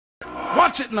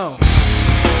Watch it now.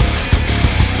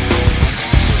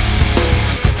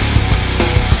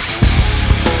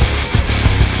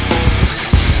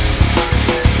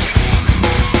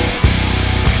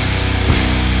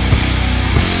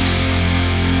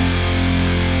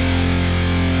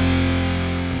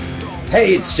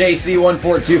 Hey, it's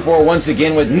JC1424 once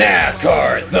again with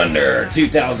NASCAR Thunder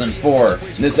 2004.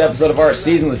 In this episode of our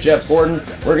season with Jeff Gordon,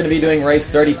 we're going to be doing race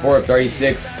 34 of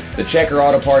 36, the Checker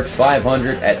Auto Parts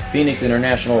 500 at Phoenix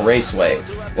International Raceway.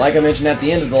 Like I mentioned at the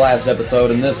end of the last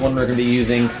episode, in this one we're going to be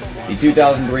using the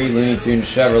 2003 Looney Tunes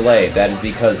Chevrolet. That is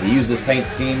because he used this paint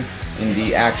scheme in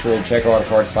the actual Checker Auto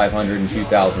Parts 500 in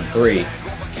 2003.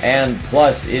 And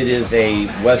plus, it is a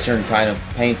Western kind of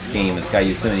paint scheme. It's got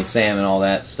Yosemite Sam and all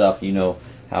that stuff. You know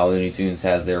how Looney Tunes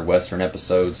has their Western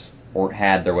episodes, or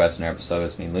had their Western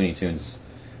episodes. I mean, Looney Tunes,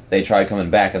 they tried coming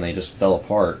back and they just fell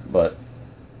apart, but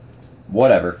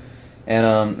whatever.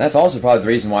 And that's also probably the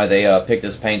reason why they picked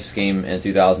this paint scheme in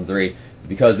 2003,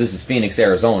 because this is Phoenix,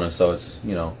 Arizona, so it's,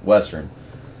 you know, Western.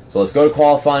 So let's go to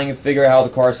qualifying and figure out how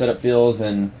the car setup feels,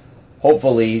 and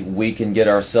hopefully we can get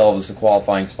ourselves a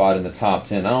qualifying spot in the top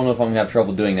 10. I don't know if I'm going to have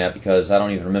trouble doing that because I don't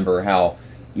even remember how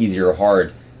easy or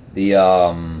hard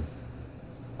the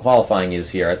qualifying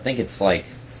is here. I think it's like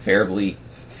fairly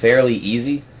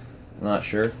easy. I'm not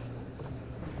sure.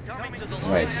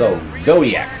 Alright, so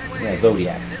Zodiac. Yeah,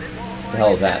 Zodiac. What the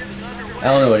hell is that? I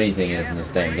don't know what anything is in this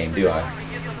dang game, do I?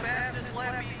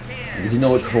 I didn't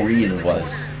know what Korean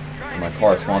was. My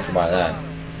car is sponsored by that.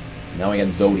 Now we got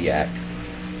Zodiac.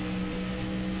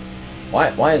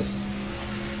 Why is...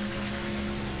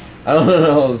 I don't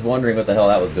know, I was wondering what the hell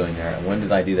that was doing there. When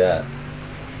did I do that?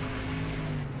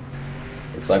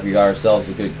 Looks like we got ourselves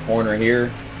a good corner here.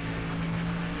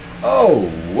 Oh,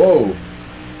 whoa.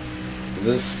 Is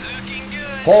this...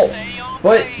 Pole?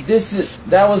 But this is...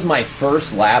 That was my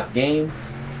first lap game?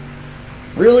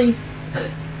 Really?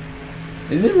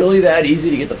 Is it really that easy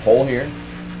to get the pole here?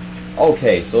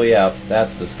 Okay, so yeah,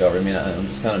 that's discovered. I mean, I'm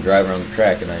just kind of driving around the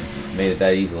track and I made it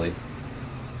that easily.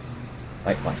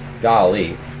 Like, my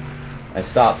golly. I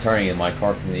stopped turning and my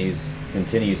car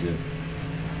continues to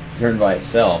turn by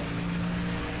itself.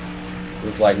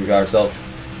 Looks like we got ourselves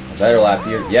a better lap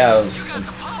here. Yeah, it was,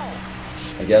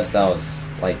 I guess that was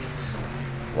like,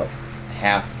 what,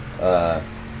 half,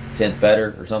 tenth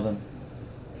better or something?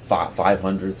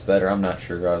 500ths better, I'm not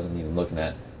sure. I wasn't even looking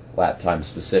at lap time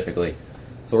specifically.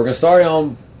 So we're going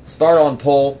to start on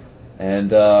pole, and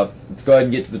let's go ahead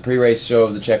and get to the pre-race show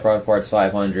of the Checker Auto Parts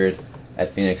 500 at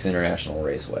Phoenix International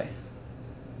Raceway.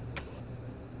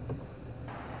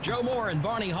 Joe Moore and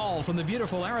Barney Hall from the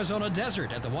beautiful Arizona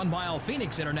desert at the 1 Mile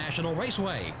Phoenix International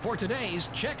Raceway for today's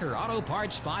Checker Auto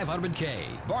Parts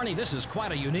 500K. Barney, this is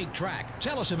quite a unique track.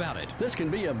 Tell us about it. This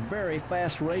can be a very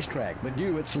fast racetrack, but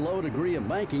due to its low degree of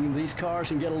banking, these cars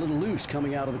can get a little loose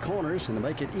coming out of the corners, and to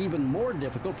make it even more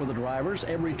difficult for the drivers,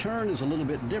 every turn is a little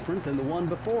bit different than the one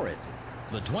before it.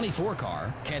 The 24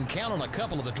 car can count on a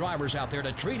couple of the drivers out there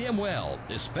to treat him well,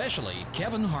 especially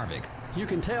Kevin Harvick. You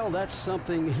can tell that's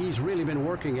something he's really been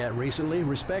working at recently.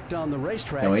 Respect on the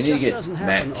racetrack. Now we need to get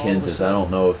Matt Kenseth. I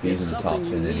don't know if he's in the top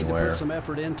 10 anywhere. Put some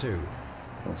effort into.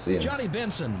 Don't see him. Johnny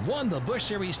Benson won the Busch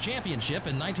Series championship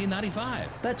in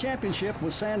 1995. That championship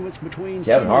was sandwiched between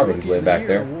Kevin Harvick is way back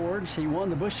there. Awards. He won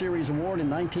the Busch Series award in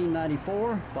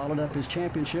 1994, followed up his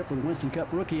championship with Winston Cup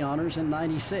rookie honors in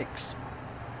 96.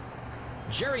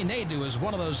 Jerry Nadeau is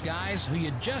one of those guys who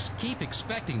you just keep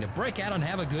expecting to break out and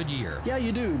have a good year. Yeah,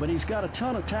 you do, but he's got a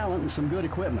ton of talent and some good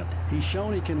equipment. He's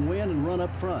shown he can win and run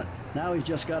up front. Now he's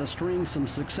just got to string some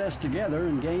success together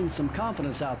and gain some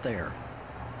confidence out there.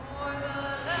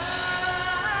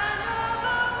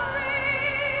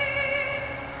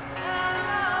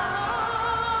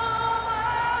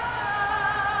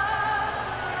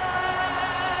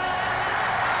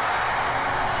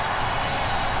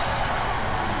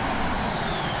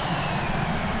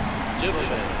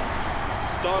 Gentlemen,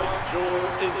 start your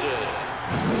engine.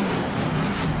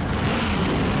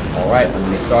 Alright, I'm going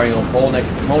to be starting on pole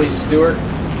next to Tony Stewart.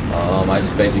 I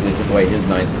just basically took away his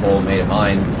 9th pole and made it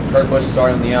mine. Kurt Busch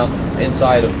starting on the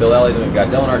inside of Bill Elliott. Then we've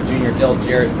got Dale Earnhardt Jr., Dale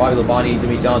Jarrett, Bobby Labonte,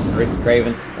 Jimmy Johnson, Ricky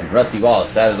Craven, and Rusty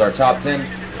Wallace. That is our top 10.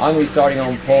 I'm going to be starting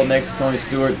on pole next to Tony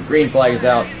Stewart. The green flag is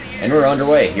out, and we're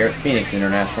underway here at Phoenix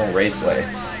International Raceway.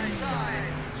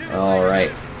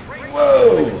 Alright.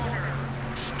 Whoa!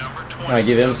 Trying to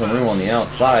give him some room on the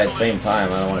outside. At the same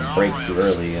time, I don't want to break too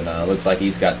early, and looks like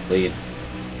he's got the lead.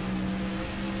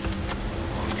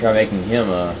 Try making him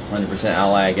a 100%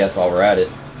 ally, I guess, while we're at it.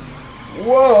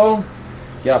 Whoa!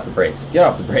 Get off the brakes. Get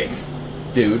off the brakes.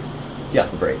 Dude, get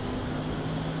off the brakes.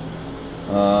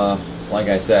 Like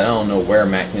I said, I don't know where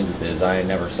Matt Kenseth is. I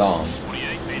never saw him.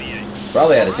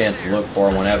 Probably had a chance to look for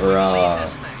him whenever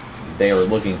they were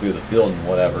looking through the field and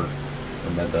whatever,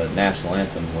 and that the national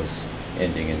anthem was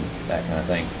ending and that kind of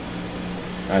thing.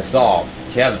 I saw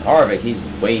Kevin Harvick. He's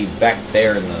way back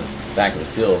there in the back of the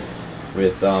field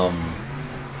with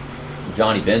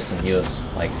Johnny Benson. He was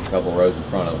like a couple rows in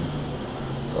front of him.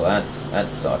 So that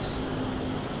sucks.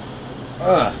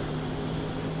 Ugh.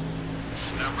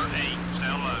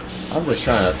 I'm just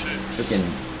trying to freaking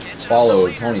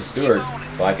follow Tony Stewart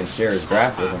so I can share his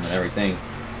draft with him and everything.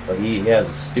 But he has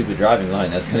a stupid driving line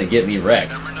that's going to get me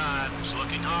wrecked.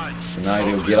 So now I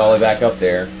do get all the way back up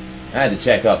there. I had to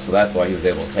check up, so that's why he was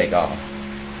able to take off.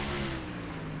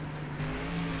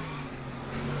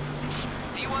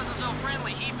 He wasn't so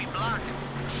friendly, he'd be blocking.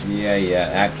 Yeah.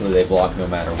 Actually, they block no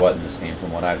matter what in this game,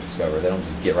 from what I've discovered. They don't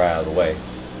just get right out of the way.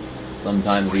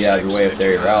 Sometimes they get out of your way if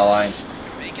they're your ally.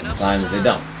 Sometimes they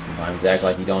don't. Sometimes they act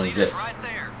like you don't exist.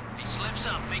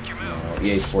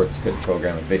 EA Sports couldn't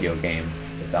program a video game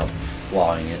without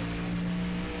flawing it.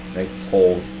 Make this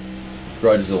whole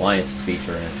Grudges Alliances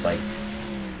feature, and it's like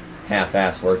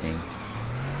half-ass working.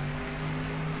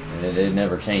 And it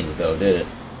never changed though, did it?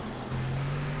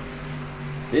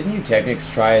 Didn't you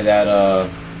Technics try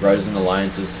that Grudges and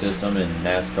Alliances system in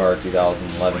NASCAR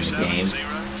 2011 game?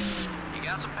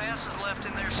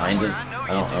 Kind of.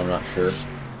 I'm not sure.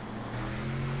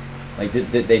 Like,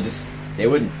 they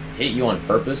wouldn't hit you on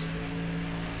purpose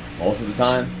most of the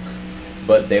time,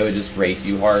 but they would just race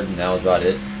you hard, and that was about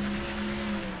it.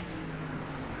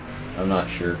 I'm not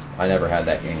sure. I never had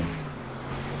that game.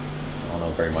 I don't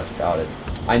know very much about it.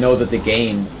 I know that the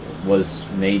game was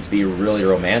made to be really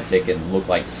romantic and look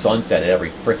like sunset at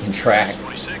every freaking track.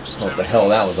 What the hell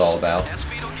that was all about.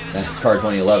 NASCAR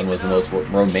 2011 was the most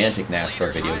romantic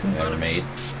NASCAR video game ever made.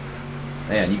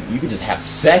 Man, you could just have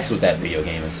sex with that video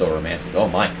game. It's so romantic. Oh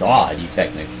my god, you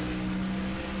Technics.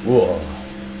 Whoa.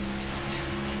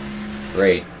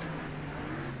 Great.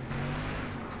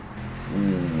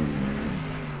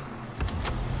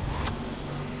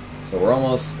 So we're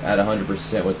almost at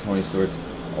 100% with Tony Stewart's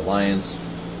Alliance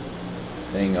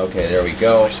thing. Okay, there we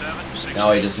go.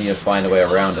 Now we just need to find a way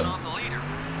around him.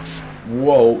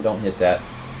 Whoa, don't hit that.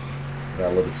 Got a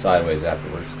little bit sideways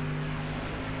afterwards.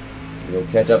 We'll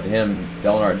catch up to him.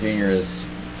 Delnart Jr. is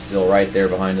still right there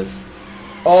behind us.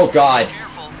 Oh God!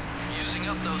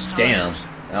 Damn,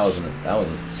 that was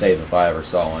a save if I ever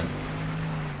saw one.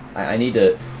 I need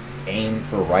to aim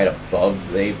for right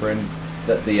above the apron,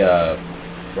 the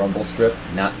rumble strip,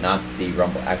 not the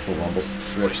actual rumble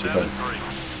strip, because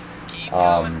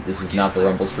this is not the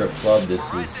Rumble Strip Club.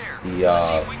 This is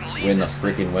the Win the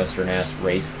Freaking Western Ass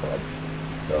Race Club.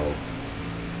 So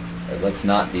let's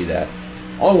not do that.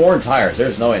 On worn tires,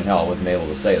 there's no way in hell I wouldn't be able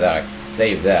to save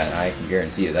that. I can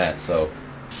guarantee you that. So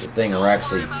good thing we're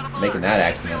actually making that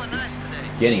accident at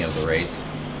the beginning of the race.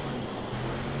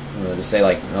 I'm gonna just say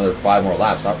like another 5 more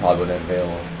laps, I probably wouldn't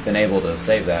have been able to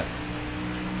save that.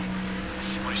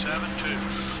 27-2.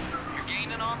 You're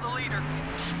gaining on the leader.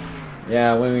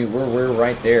 Yeah, when we're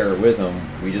right there with them,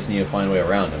 we just need to find a way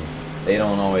around them. They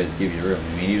don't always give you room.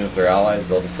 I mean, even if they're allies,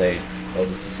 they'll just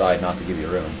decide not to give you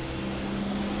room.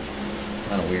 It's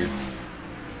kind of weird.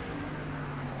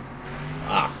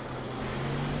 Ah!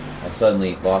 I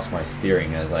suddenly lost my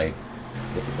steering as I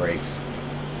hit the brakes.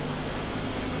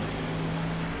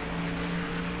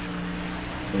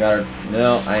 We got her.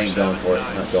 No, I ain't going for it.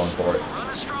 I'm not going for it.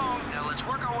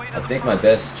 I think my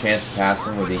best chance of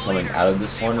passing would be coming out of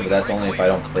this corner, but that's only if I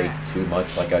don't brake too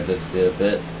much like I just did a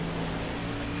bit.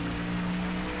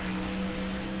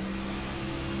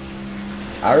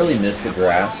 I really missed the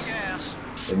grass.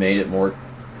 It made it more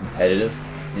competitive,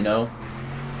 you know?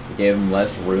 It gave them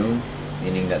less room,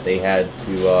 meaning that they had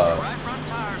to,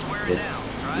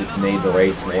 it made the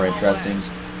race more interesting.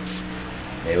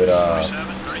 They would,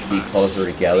 be closer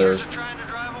together.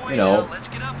 You know,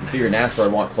 you figure NASCAR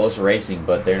would want closer racing,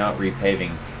 but they're not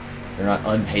repaving, they're not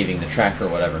unpaving the track or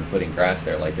whatever and putting grass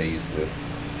there like they used to.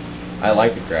 I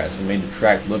like the grass. It made the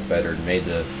track look better. It made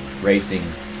the racing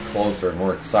closer and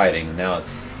more exciting. And now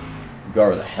it's go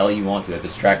wherever the hell you want to at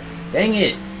this track. Dang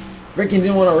it! Freaking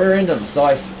didn't want to rear end them, so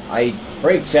I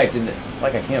brake checked, and it's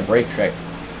like I can't brake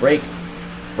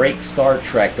start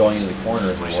track going into the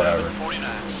corners or whatever.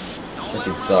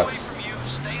 Freaking sucks.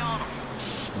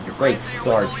 Your brake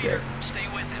start check.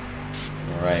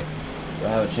 Alright. Do I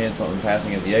have a chance on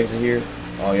passing at the exit here?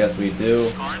 Oh yes we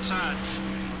do.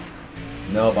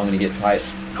 Nope, I'm gonna get tight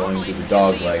going to the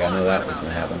dog leg. I know that was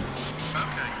gonna happen.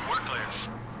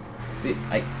 See,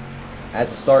 I had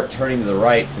to start turning to the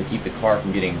right to keep the car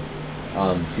from getting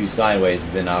too sideways,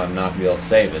 and then I'm not gonna be able to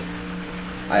save it.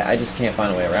 I just can't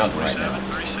find a way around it right now.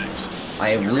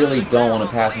 I really don't want to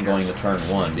pass him going to turn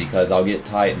 1 because I'll get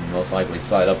tight and most likely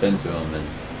slide up into him, and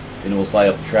then we'll slide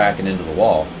up the track and into the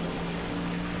wall.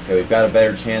 Okay, we've got a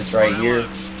better chance right here.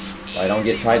 If I don't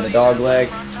get tight in the dog leg.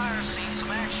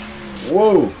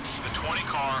 Whoa!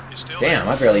 Damn,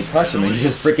 I barely touched him and he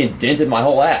just freaking dented my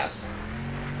whole ass.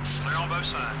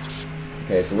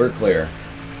 Okay, so we're clear.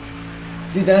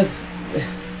 See, that's...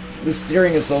 The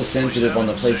steering is so sensitive on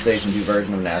the PlayStation 2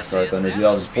 version of NASCAR Thunder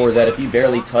 2004 that if you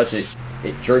barely touch it,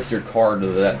 it jerks your car to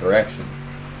that direction.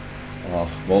 Well,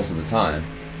 most of the time.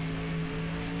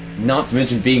 Not to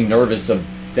mention being nervous of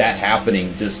that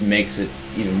happening just makes it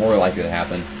even more likely to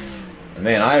happen. And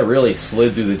man, I really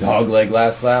slid through the dog leg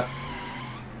last lap.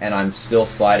 And I'm still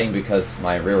sliding because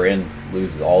my rear end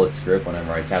loses all its grip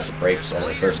whenever I tap the brakes at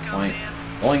a certain point.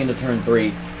 Going into turn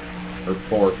 3, or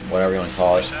 4, whatever you want to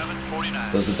call it.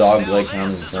 Does the dog leg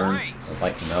count as a turn? I'd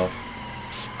like to know.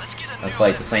 That's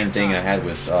like the same thing I had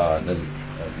with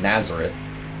Nazareth.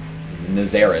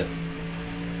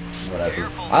 Whatever.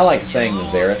 I like saying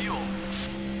Nazareth.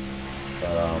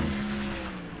 But,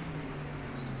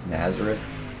 it's Nazareth?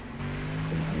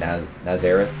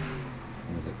 Nazareth?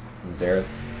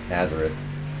 Nazareth.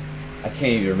 I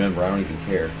can't even remember. I don't even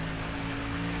care.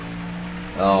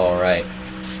 Alright.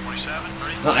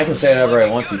 No, I can say whatever I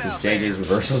want to because JJ's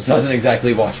Reversals doesn't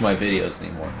exactly watch my videos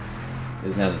anymore. He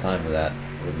doesn't have the time for that.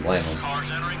 I wouldn't blame him.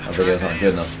 My videos aren't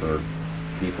good enough for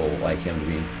people like him to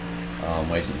be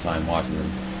wasting time watching them.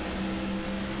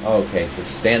 Okay, so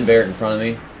Stan Barrett in front of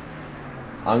me.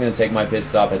 I'm going to take my pit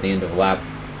stop at the end of lap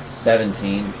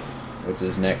 17, which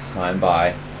is next time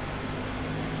by.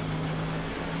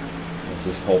 Let's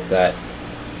just hope that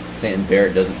Stanton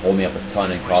Barrett doesn't hold me up a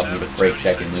ton and cause me to brake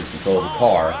check and lose control of the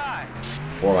car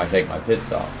before I take my pit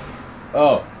stop.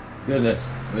 Oh,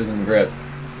 goodness, losing the grip.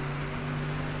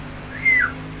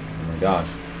 Oh my gosh.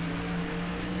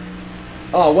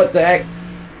 Oh, what the heck?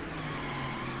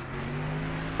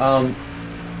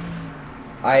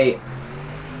 I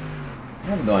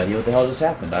have no idea what the hell just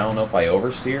happened. I don't know if I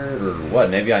oversteered or what.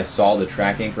 Maybe I saw the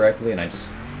track incorrectly and I just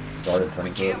started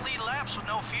turning to it.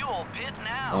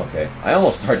 Okay, I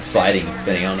almost started sliding and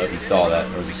spinning. I don't know if you saw that.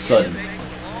 There was a sudden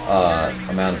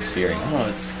amount of steering. I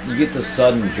don't know, you get the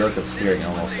sudden jerk of steering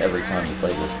almost every time you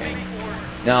play this game.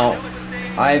 Now,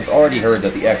 I've already heard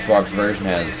that the Xbox version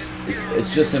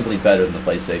it's just simply better than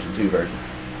the PlayStation 2 version.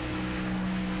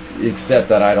 Except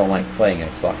that I don't like playing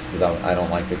Xbox because I don't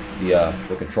like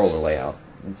the controller layout.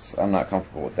 I'm not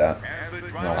comfortable with that.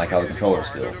 I don't like how the controllers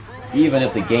feel. Even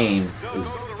if the game is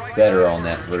better on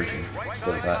that version.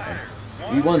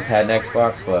 We once had an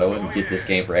Xbox, but I wouldn't get this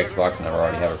game for Xbox and I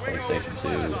already have a PlayStation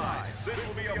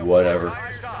 2. Whatever.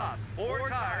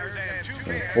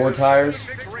 4 tires?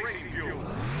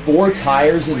 4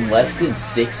 tires in less than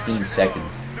 16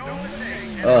 seconds.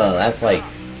 That's like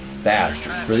fast.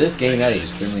 For this game, that is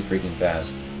extremely freaking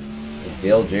fast.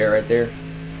 Dale Jarrett right there.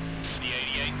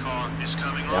 Yeah,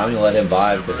 I'm going to let him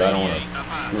by because I don't want to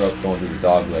screw up going through the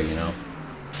dog leg, you know.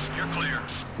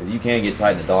 Because you can get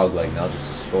tight in the dog leg and I'll just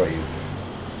destroy you.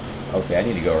 Okay, I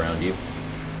need to go around you.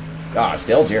 Gosh,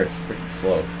 Dale Jarrett's freaking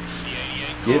slow.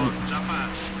 Give him.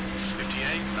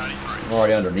 I'm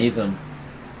already underneath him.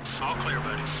 All clear,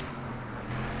 buddy.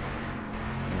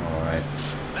 Alright.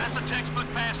 That's a textbook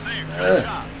pass there. Good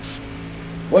job.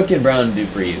 What can Brown do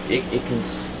for you? It can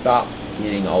stop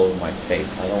getting all over my face.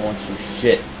 I don't want your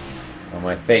shit on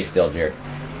my face, Dale Jarrett.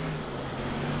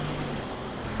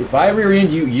 If I rear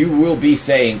end you, you will be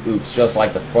saying oops, just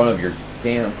like the front of your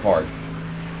damn car.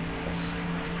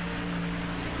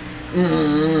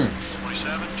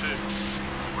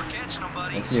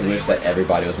 Makes me wish that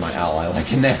everybody was my ally,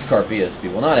 like in NASCAR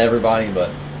PSP. Well, not everybody, but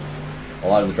a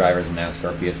lot of the drivers in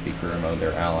NASCAR PSP career mode,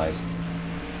 they're allies.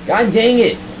 God dang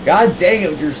it! God dang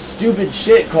it with your stupid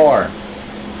shit car!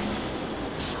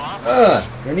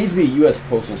 There needs to be a U.S.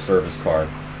 Postal Service car.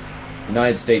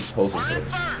 United States Postal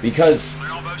Service. Because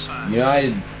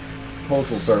United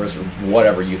Postal Service, or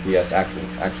whatever UPS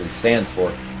actually stands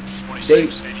for,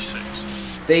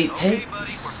 they take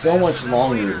so much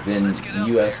longer than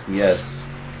USPS,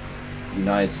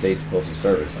 United States Postal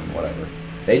Service, and whatever.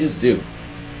 They just do.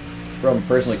 From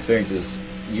personal experiences,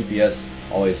 UPS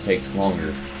always takes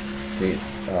longer to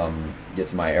get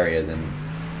to my area than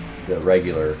the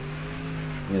regular,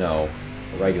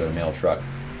 regular mail truck.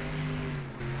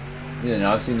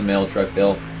 I've seen the mail truck.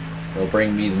 They'll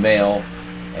bring me the mail,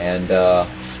 and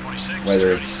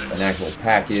whether it's an actual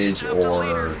package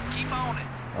or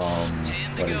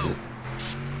what is it?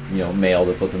 Mail.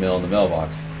 They put the mail in the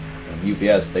mailbox. And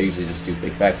UPS, they usually just do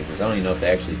big packages. I don't even know if they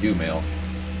actually do mail.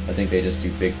 I think they just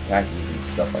do big packages and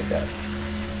stuff like that.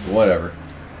 Whatever.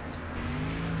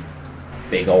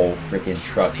 Big old freaking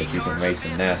truck that you can race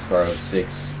in NASCAR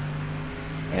 06.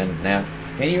 And now,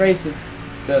 can you race the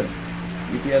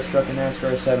UPS truck in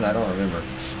NASCAR 7? I don't remember.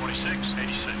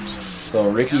 26-86. So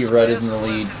Ricky Rudd is in the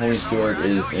lead. Tony Stewart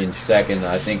is in second.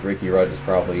 I think Ricky Rudd is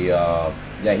probably, yeah,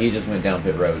 he just went down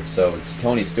pit road. So it's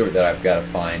Tony Stewart that I've got to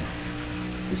find.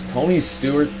 Is Tony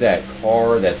Stewart that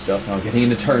car that's just now getting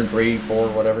into turn 3, 4,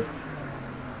 whatever?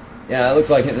 Yeah, it looks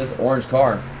like this orange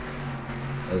car.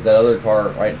 Is that other car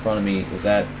right in front of me? Is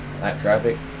that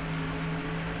traffic?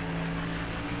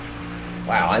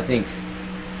 Wow, I think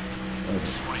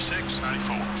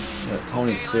 26-94.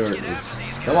 Tony Stewart is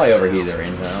somebody overheated their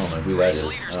engine. I don't know who that is.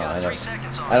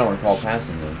 I don't recall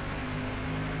passing them.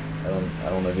 I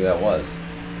don't know who that was.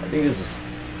 I think this is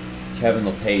Kevin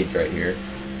LePage right here.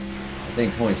 I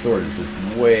think Tony Stewart is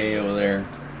just way over there.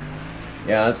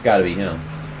 Yeah, that's got to be him.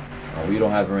 Oh, we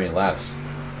don't have very many laps.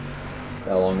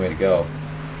 Got a long way to go.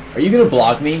 Are you gonna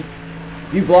block me?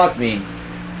 If you block me,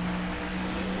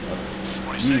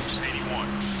 26-81.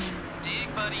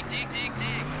 Dig, buddy, dig, dig,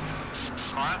 dig.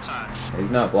 Car outside.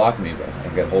 He's not blocking me, but I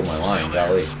gotta hold my line.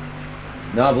 Golly,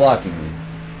 not blocking me.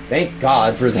 Thank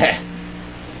God for that.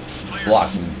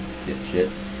 Blocking,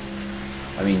 dipshit.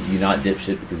 I mean, you not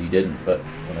dipshit because you didn't, but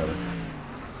whatever.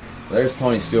 There's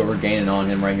Tony Stewart. We're gaining on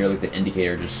him right here. Look, the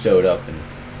indicator just showed up, and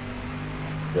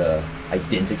the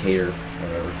identicator,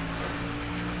 whatever.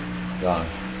 Gosh.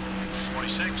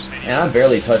 And I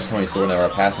barely touched Tony Stewart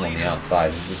whenever I passed him on the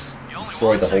outside. It just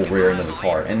destroyed the whole rear end of the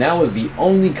car. And that was the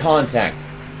only contact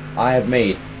I have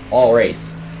made all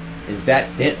race. Is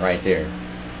that dent right there,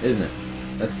 isn't it?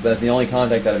 That's the only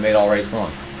contact that I made all race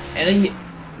long. And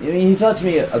he touched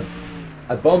me.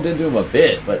 I bumped into him a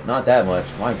bit, but not that much.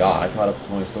 My God, I caught up to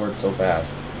Tony Stewart so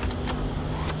fast.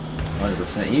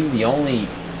 100%. He's the only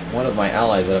one of my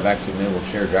allies that I've actually been able to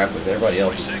share a draft with. Everybody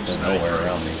else has just been nowhere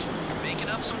around me. Making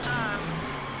up some time.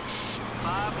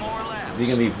 5 more laps. Is he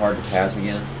going to be hard to pass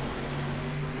again?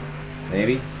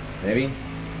 Maybe? Maybe?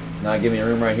 He's not giving me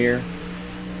room right here.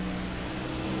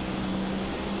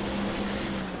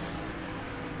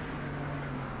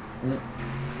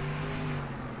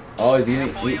 Oh, is he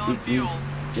gonna,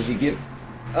 does he give,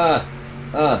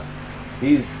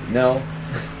 he's, no.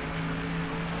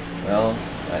 Well,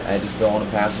 I just don't want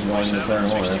to pass him going into turn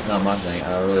 1. That's not my thing.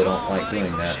 I really don't like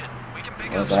doing that.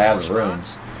 Unless I have the room.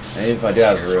 And if I do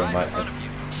have the room, I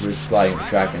risk sliding the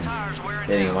track and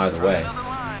hitting him either way.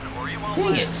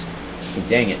 Dang it!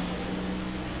 Dang it.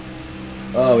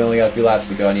 Oh, we only got a few laps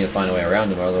to go. I need to find a way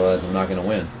around him, otherwise I'm not going to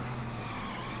win.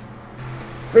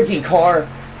 Freaking car!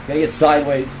 Gotta get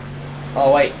sideways.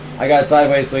 Oh, wait. I got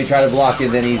sideways, so he tried to block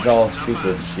it, then he's all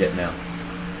stupid and shit now.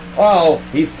 Oh!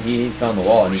 He found the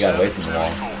wall and he got away from the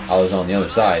wall. I was on the other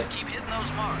side.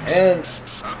 And...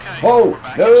 whoa!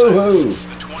 No!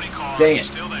 Dang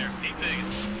it.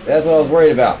 That's what I was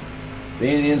worried about.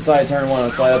 Being in the inside turn 1,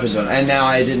 I'll slide up into him. And now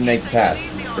I didn't make the pass.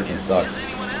 This freaking sucks.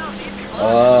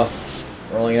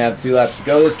 We're only gonna have 2 laps to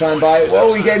go this time by.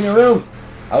 Whoa, he gave me room!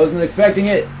 I wasn't expecting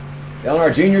it.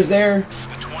 Our junior's there.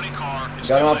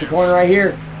 Got him off the corner right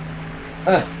here.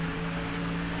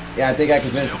 Yeah, I think I can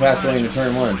finish the pass going into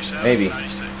turn 1. Maybe.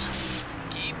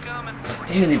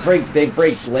 Damn, they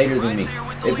break later than me.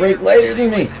 They break later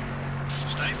than me.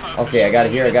 Okay, I got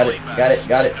it here. I got it. Got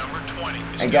it.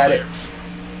 I got it.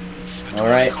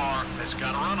 Alright.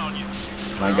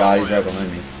 My God, he's right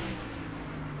behind me.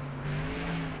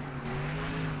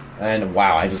 And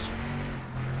wow, I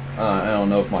don't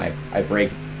know if I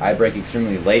break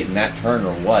extremely late in that turn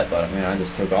or what, but man, I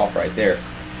just took off right there.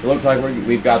 It looks like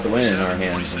we've got the win in our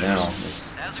hands now.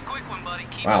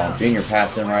 Wow, Junior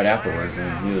passed him right afterwards,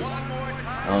 and he was,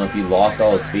 I don't know if he lost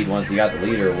all his speed once he got the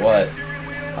lead or what.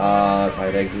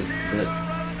 Tight exit, but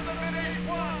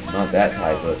not that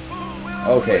tight, but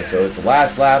okay, so it's the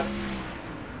last lap.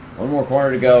 1 more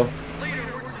corner to go.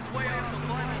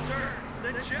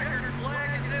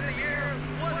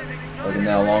 Looking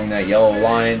now along that yellow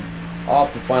line,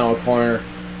 off the final corner,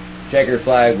 checkered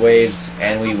flag waves,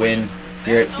 and we win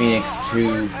here at Phoenix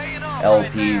 2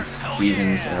 LPs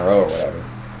seasons in a row or whatever.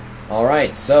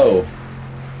 Alright, so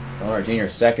Leonard Jr.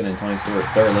 second and Tony Stewart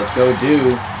third. Let's go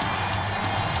do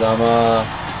some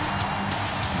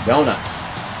donuts.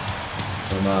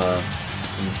 Some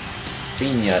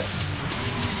peanuts.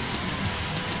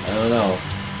 I don't know.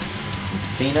 Some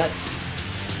peanuts?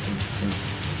 Some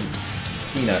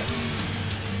peanuts.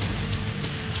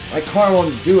 My car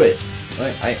won't do it.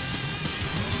 I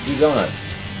do donuts.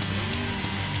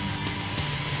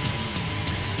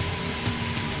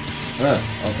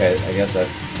 Okay, I guess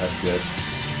that's good.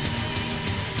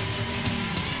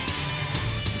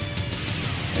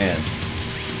 Man,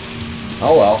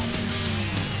 Oh well.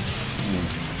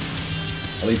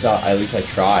 At least I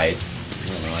tried. I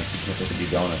don't know. I can't think of do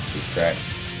donuts at this track.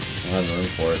 I don't have the room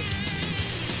for it.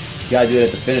 You gotta do it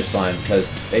at the finish line because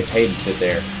they paid to sit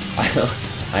there.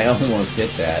 I almost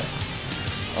hit that.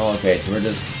 Oh, okay, so we're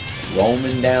just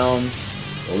roaming down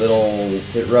the little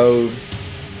pit road.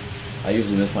 I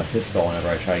usually miss my pit stall whenever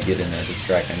I try to get in at this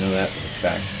track. I know that for a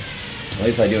fact. At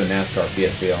least I do in NASCAR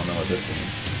PSV. I don't know what this one is.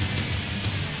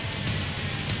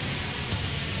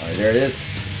 Alright, there it is.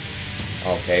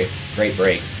 Okay, great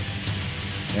brakes.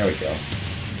 There we go.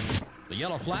 The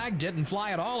yellow flag didn't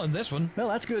fly at all in this one. Well,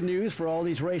 that's good news for all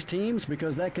these race teams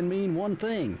because that can mean one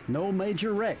thing: no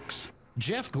major wrecks.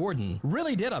 Jeff Gordon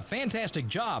really did a fantastic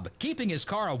job keeping his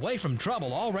car away from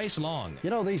trouble all race long. You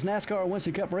know, these NASCAR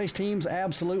Winston Cup race teams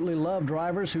absolutely love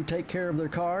drivers who take care of their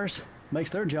cars.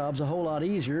 Makes their jobs a whole lot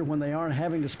easier when they aren't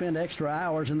having to spend extra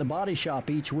hours in the body shop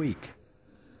each week.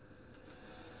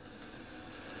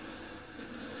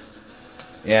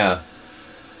 Yeah.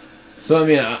 So, I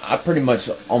mean, I pretty much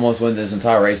almost went this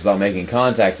entire race without making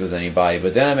contact with anybody,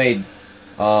 but then I made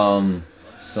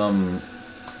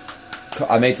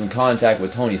some contact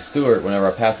with Tony Stewart whenever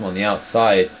I passed him on the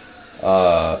outside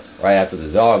right after the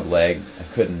dog leg. I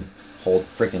couldn't hold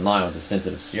freaking line with the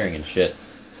sensitive steering and shit.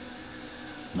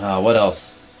 What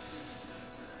else?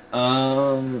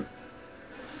 That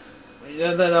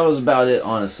was about it,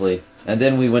 honestly. And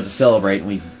then we went to celebrate, and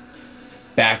we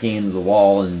backing into the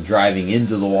wall and driving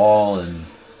into the wall and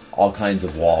all kinds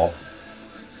of wall.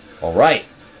 Alright,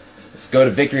 let's go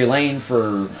to Victory Lane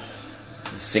for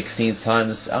the 16th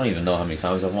time. I don't even know how many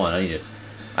times I've won.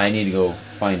 I need to go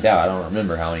find out. I don't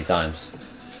remember how many times.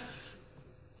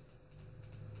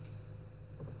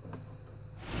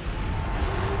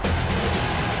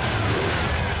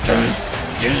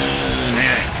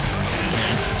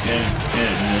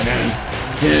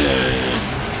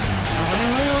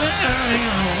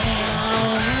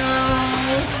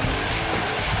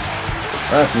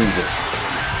 Rock music.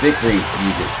 Victory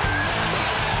music.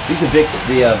 I think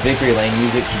the Victory Lane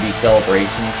music should be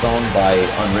Celebration Song by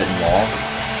Unwritten Law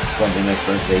from MX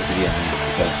vs. ATV Unleashed,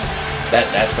 because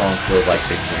that song feels like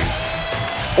victory.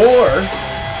 Or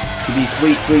it could be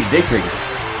Sweet Sweet Victory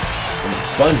from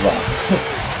SpongeBob.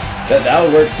 that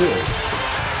would work too.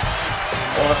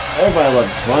 Well, everybody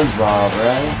loves SpongeBob,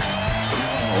 right?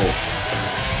 Oh.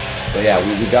 So yeah,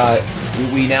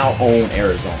 we now own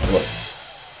Arizona. Look.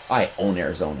 I own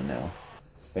Arizona now.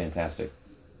 It's fantastic.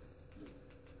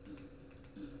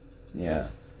 Yeah.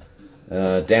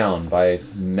 Down by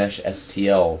Mesh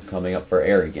STL coming up for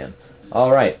air again.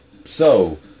 Alright,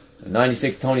 so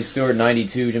 96 Tony Stewart,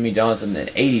 92 Jimmy Johnson, and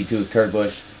 82 with Kurt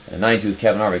Busch, and 92 with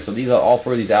Kevin Harvick. So these are all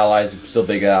four of these allies, still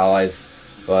big allies,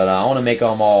 but I want to make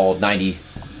them all 90,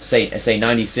 say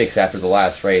 96 after the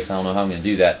last race. I don't know how I'm going to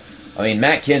do that. I mean,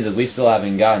 Matt Kenseth, we still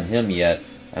haven't gotten him yet.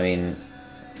 I mean,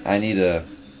 I need to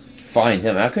find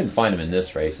him. I couldn't find him in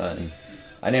this race.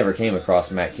 I never came across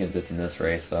Matt Kenseth in this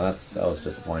race, so that was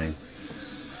disappointing.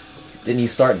 Didn't he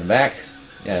start in the back?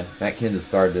 Yeah, Matt Kenseth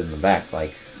started in the back,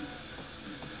 like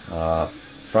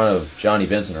front of Johnny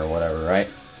Benson or whatever, right?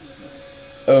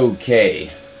 Okay,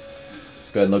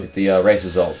 let's go ahead and look at the race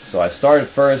results. So I started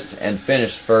first and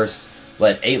finished first.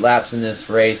 Led 8 laps in this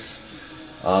race.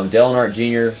 Dale Earnhardt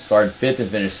Jr. started 5th and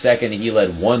finished 2nd. He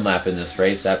led 1 lap in this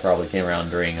race. That probably came around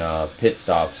during pit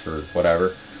stops or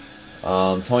whatever.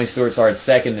 Tony Stewart started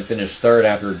 2nd and finished 3rd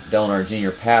after Dale Earnhardt Jr.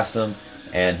 passed him.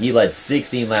 And he led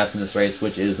 16 laps in this race,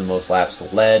 which is the most laps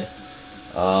led.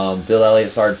 Bill Elliott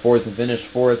started 4th and finished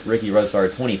 4th. Ricky Rudd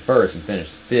started 21st and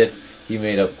finished 5th. He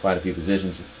made up quite a few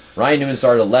positions. Ryan Newman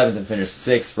started 11th and finished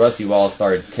 6th. Rusty Wallace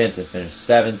started 10th and finished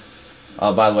 7th.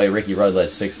 By the way, Ricky Rudd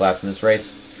led 6 laps in this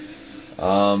race.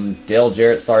 Dale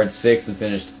Jarrett started 6th and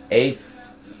finished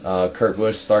 8th. Kurt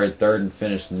Busch started 3rd and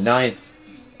finished 9th.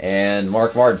 And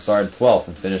Mark Martin started 12th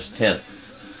and finished 10th.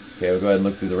 Okay, we'll go ahead and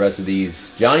look through the rest of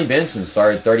these. Johnny Benson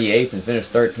started 38th and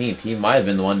finished 13th. He might have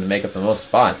been the one to make up the most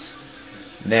spots.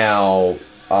 Now,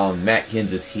 Matt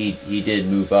Kenseth, he did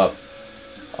move up.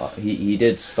 He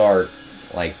did start,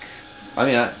 like, I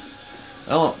mean, I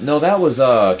don't know, that was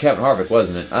Kevin Harvick,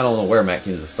 wasn't it? I don't know where Matt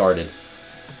Kenseth started.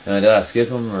 Did I skip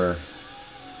him, or...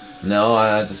 No,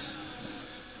 I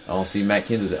don't see Matt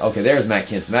Kenseth. Okay, there's Matt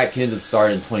Kenseth. Matt Kenseth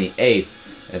started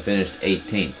 28th and finished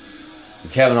 18th.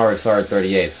 And Kevin Harvick started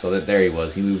 38th, so there he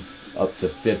was. He moved up to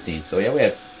 15th. So yeah, we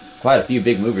had quite a few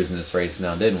big movers in this race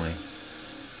now, didn't we?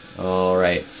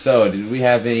 Alright, so did we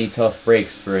have any tough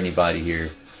breaks for anybody here?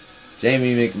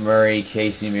 Jamie McMurray,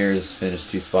 Casey Mears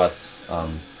finished 2 spots,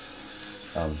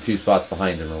 2 spots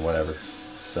behind him or whatever.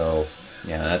 So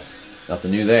yeah, that's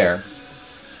nothing new there.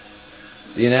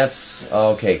 DNFs,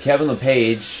 okay, Kevin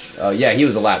LePage, yeah, he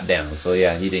was a lap down, so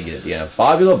yeah, he didn't get a DNF.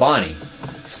 Bobby Labonte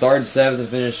started 7th and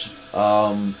finished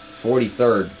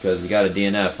 43rd because he got a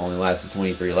DNF, only lasted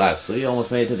 23 laps, so he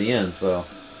almost made it to the end, so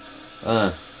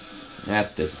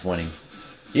that's disappointing.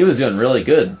 He was doing really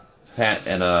good, Pat,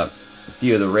 and a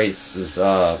few of the races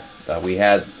that we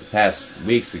had the past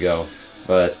weeks ago,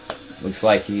 but looks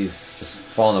like he's just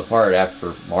falling apart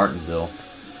after Martinsville.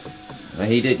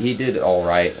 He did all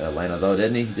right at Atlanta though,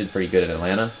 didn't he? He did pretty good at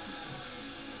Atlanta.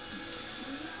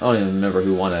 I don't even remember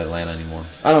who won at Atlanta anymore.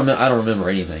 I don't remember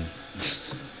anything.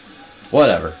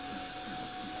 Whatever.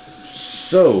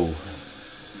 So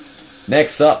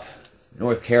next up,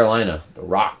 North Carolina, The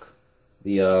Rock,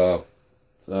 the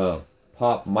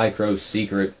Pop Micro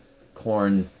Secret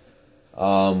Corn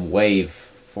Wave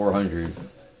 400.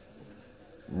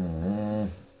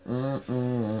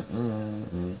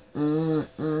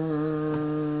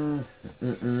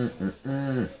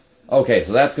 Okay,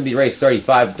 so that's going to be race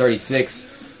 35 and 36.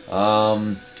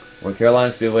 North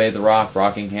Carolina Speedway, The Rock,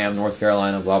 Rockingham, North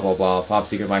Carolina, blah, blah, blah. Pop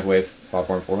Secret Microwave,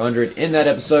 Popcorn 400. In that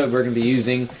episode, we're going to be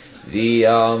using the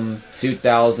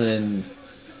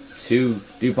 2002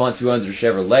 DuPont 200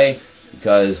 Chevrolet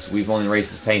because we've only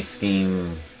raced this paint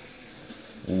scheme...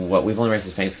 We've only raced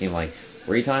this paint scheme like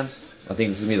 3 times? I think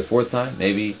this is going to be the 4th time,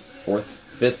 maybe 4th,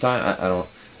 5th time.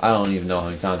 I don't even know how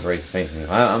many times I raced this paint scheme.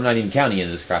 I'm not even counting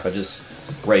into this crap. I just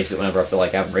race it whenever I feel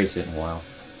like I haven't raced it in a while.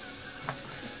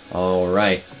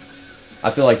 Alright.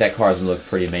 I feel like that car's going to look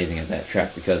pretty amazing at that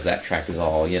track because that track is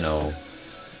all, you know,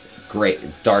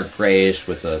 dark grayish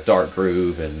with a dark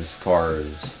groove, and this car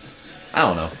is, I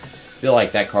don't know. I feel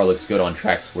like that car looks good on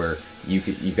tracks where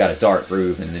you've got a dark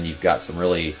groove and then you've got some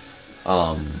really,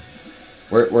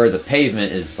 where the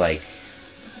pavement is like,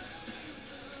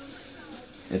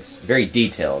 it's very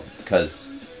detailed because,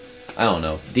 I don't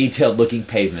know, detailed looking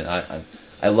pavement.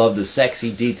 I love the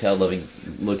sexy detailed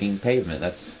looking pavement.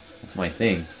 That's my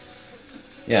thing.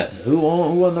 Yeah, who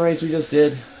won the race we just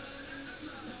did?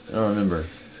 I don't remember.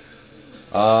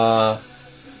 Oh,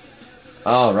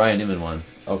 Ryan Newman won.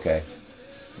 Okay.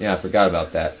 Yeah, I forgot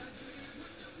about that.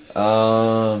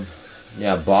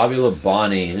 Yeah, Bobby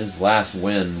Labonte, his last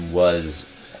win was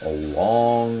a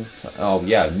long time. Oh,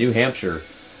 yeah, New Hampshire,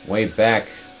 way back.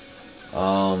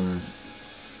 Yeah,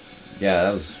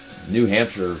 that was New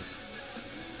Hampshire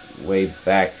way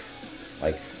back,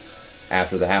 like,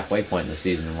 after the halfway point in the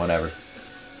season and whatever.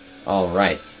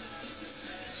 Alright.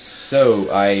 So,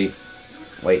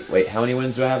 Wait, how many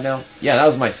wins do I have now? Yeah, that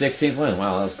was my 16th win.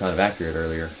 Wow, that was kind of accurate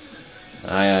earlier.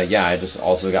 Yeah, I just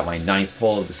also got my 9th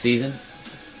pole of the season.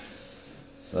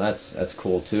 So that's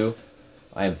cool too.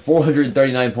 I am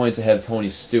 439 points ahead of Tony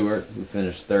Stewart, who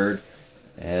finished 3rd.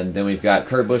 And then we've got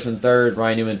Kurt Busch in 3rd,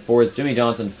 Ryan Newman 4th, Jimmy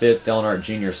Johnson 5th, Dale Earnhardt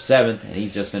Jr. 7th, and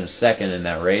he's just finished 2nd in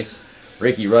that race.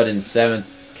 Ricky Rudd in 7th,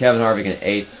 Kevin Harvick in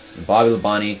 8th, and Bobby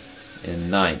Labonte in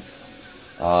 9th.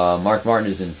 Mark Martin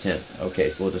is in 10th. Okay,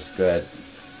 so we'll just go ahead.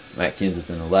 Matt Kenseth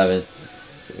in 11th.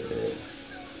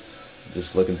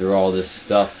 Just looking through all this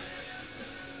stuff.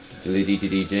 Jamie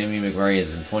McMurray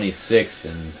is in 26th,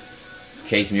 and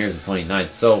Casey Mears in 29th.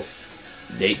 So,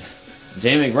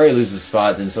 Jamie McMurray loses a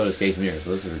spot, then so does Casey Mears.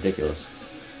 So this is ridiculous.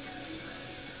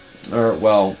 Or,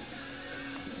 well,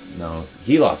 no,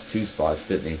 he lost 2 spots,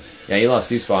 didn't he? Yeah, he lost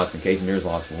 2 spots, and Casey Mears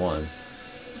lost 1.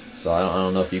 So I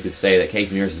don't know if you could say that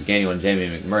Casey Mears is gaining on Jamie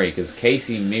McMurray, because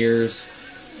Casey Mears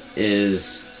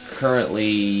is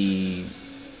currently,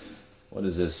 what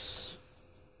is this,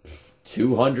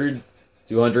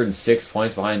 206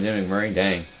 points behind Jamie McMurray?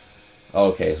 Dang.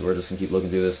 Okay, so we're just going to keep looking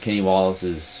through this. Kenny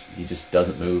Wallace he just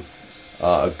doesn't move.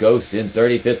 A Ghost in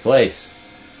 35th place.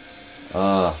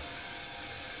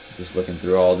 Just looking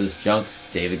through all this junk.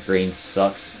 David Green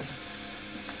sucks.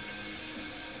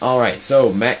 Alright,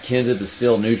 so Matt Kenseth is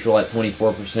still neutral at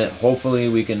 24%. Hopefully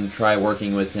we can try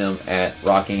working with him at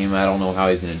Rockingham. I don't know how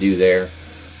he's going to do there.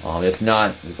 If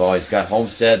not, we've always got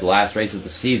Homestead, the last race of the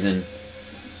season,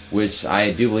 which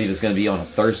I do believe is going to be on a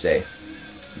Thursday.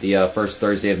 The first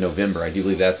Thursday of November. I do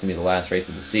believe that's going to be the last race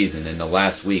of the season, and the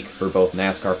last week for both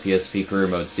NASCAR PSP Career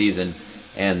Mode season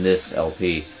and this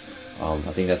LP. I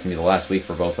think that's going to be the last week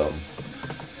for both of them.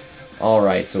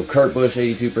 Alright, so Kurt Busch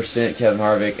 82%, Kevin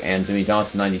Harvick and Jimmy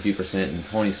Johnson 92%, and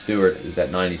Tony Stewart is at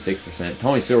 96%.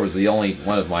 Tony Stewart was the only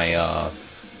one of my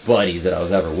buddies that I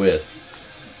was ever with.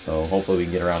 So hopefully we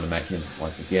can get around to Matt Kenseth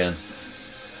once again.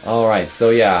 Alright,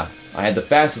 so yeah, I had the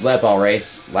fastest lap all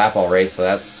race, so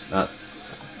that's not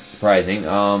surprising.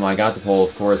 I got the pole,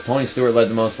 of course. Tony Stewart led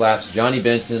the most laps. Johnny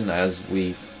Benson, as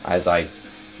I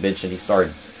mentioned, he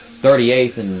started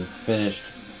 38th and finished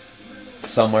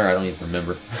somewhere, I don't even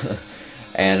remember.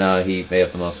 and he made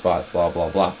up the most spots, blah, blah,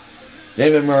 blah.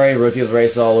 Jamie McMurray, rookie of the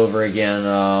race all over again.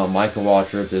 Michael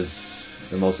Waltrip is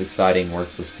the most exciting,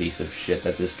 worthless piece of shit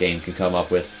that this game can come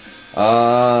up with.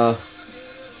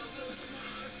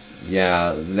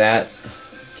 Yeah, that...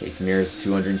 Casey Mears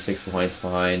 206 points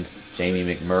behind. Jamie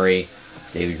McMurray.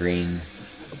 David Green,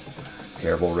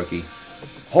 terrible rookie.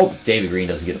 Hope David Green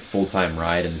doesn't get a full-time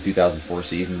ride in the 2004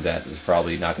 season. That is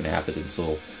probably not going to happen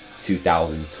until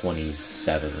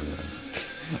 2027.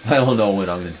 I don't know when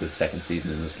I'm going to do the second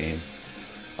season in this game.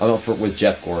 I don't know, with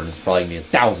Jeff Gordon, it's probably going to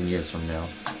be 1,000 years from now.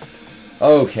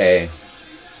 Okay.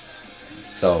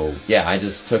 So, yeah, I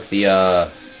just took the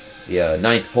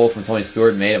ninth pole from Tony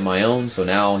Stewart and made it my own. So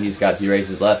now he's got 2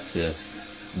 races left to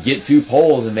get 2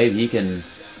 poles, and maybe he can,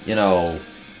 you know,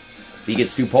 if he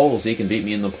gets 2 poles, he can beat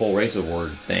me in the pole race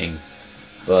award thing.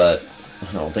 But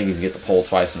I don't think he's going to get the pole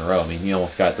twice in a row. I mean, he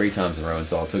almost got 3 times in a row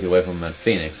until I took it away from him at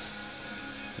Phoenix.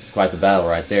 It's quite the battle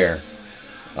right there.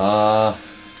 Yeah,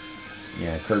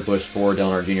 Kurt Busch 4,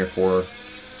 Dale Earnhardt Jr. 4.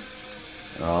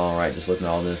 Alright, just looking at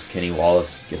all this. Kenny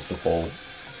Wallace gets the pole.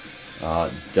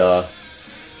 Duh.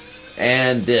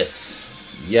 And this.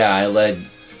 Yeah, I led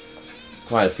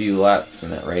quite a few laps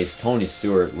in that race. Tony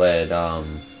Stewart led,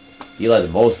 he led the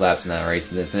most laps in that race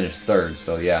and then finished 3rd.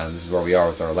 So yeah, this is where we are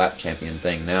with our lap champion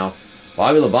thing now.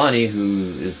 Bobby Labonte,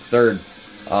 who is the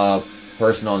 3rd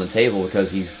person on the table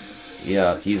because he's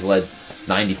led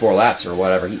 94 laps or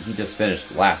whatever. He just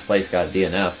finished last place, got a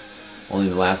DNF. Only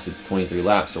lasted 23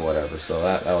 laps or whatever, so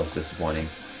that was disappointing.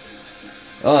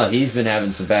 He's been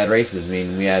having some bad races. I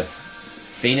mean, we had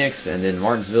Phoenix and then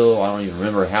Martinsville. I don't even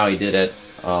remember how he did it.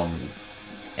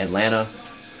 Atlanta.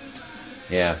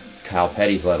 Yeah, Kyle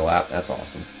Petty's led a lap. That's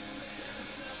awesome.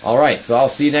 Alright, so I'll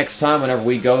see you next time whenever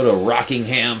we go to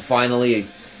Rockingham finally.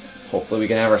 Hopefully we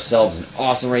can have ourselves an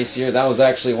awesome race here. That was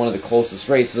actually one of the closest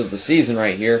races of the season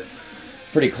right here.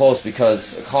 Pretty close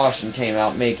because a caution came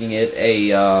out making it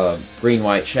a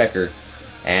green-white checker.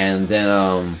 And then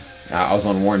I was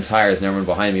on worn tires and everyone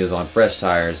behind me was on fresh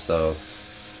tires. So,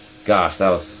 gosh, that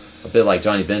was a bit like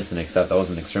Johnny Benson, except I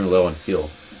wasn't extremely low on fuel.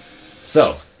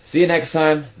 So, see you next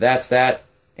time. That's that.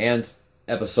 And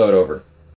episode over.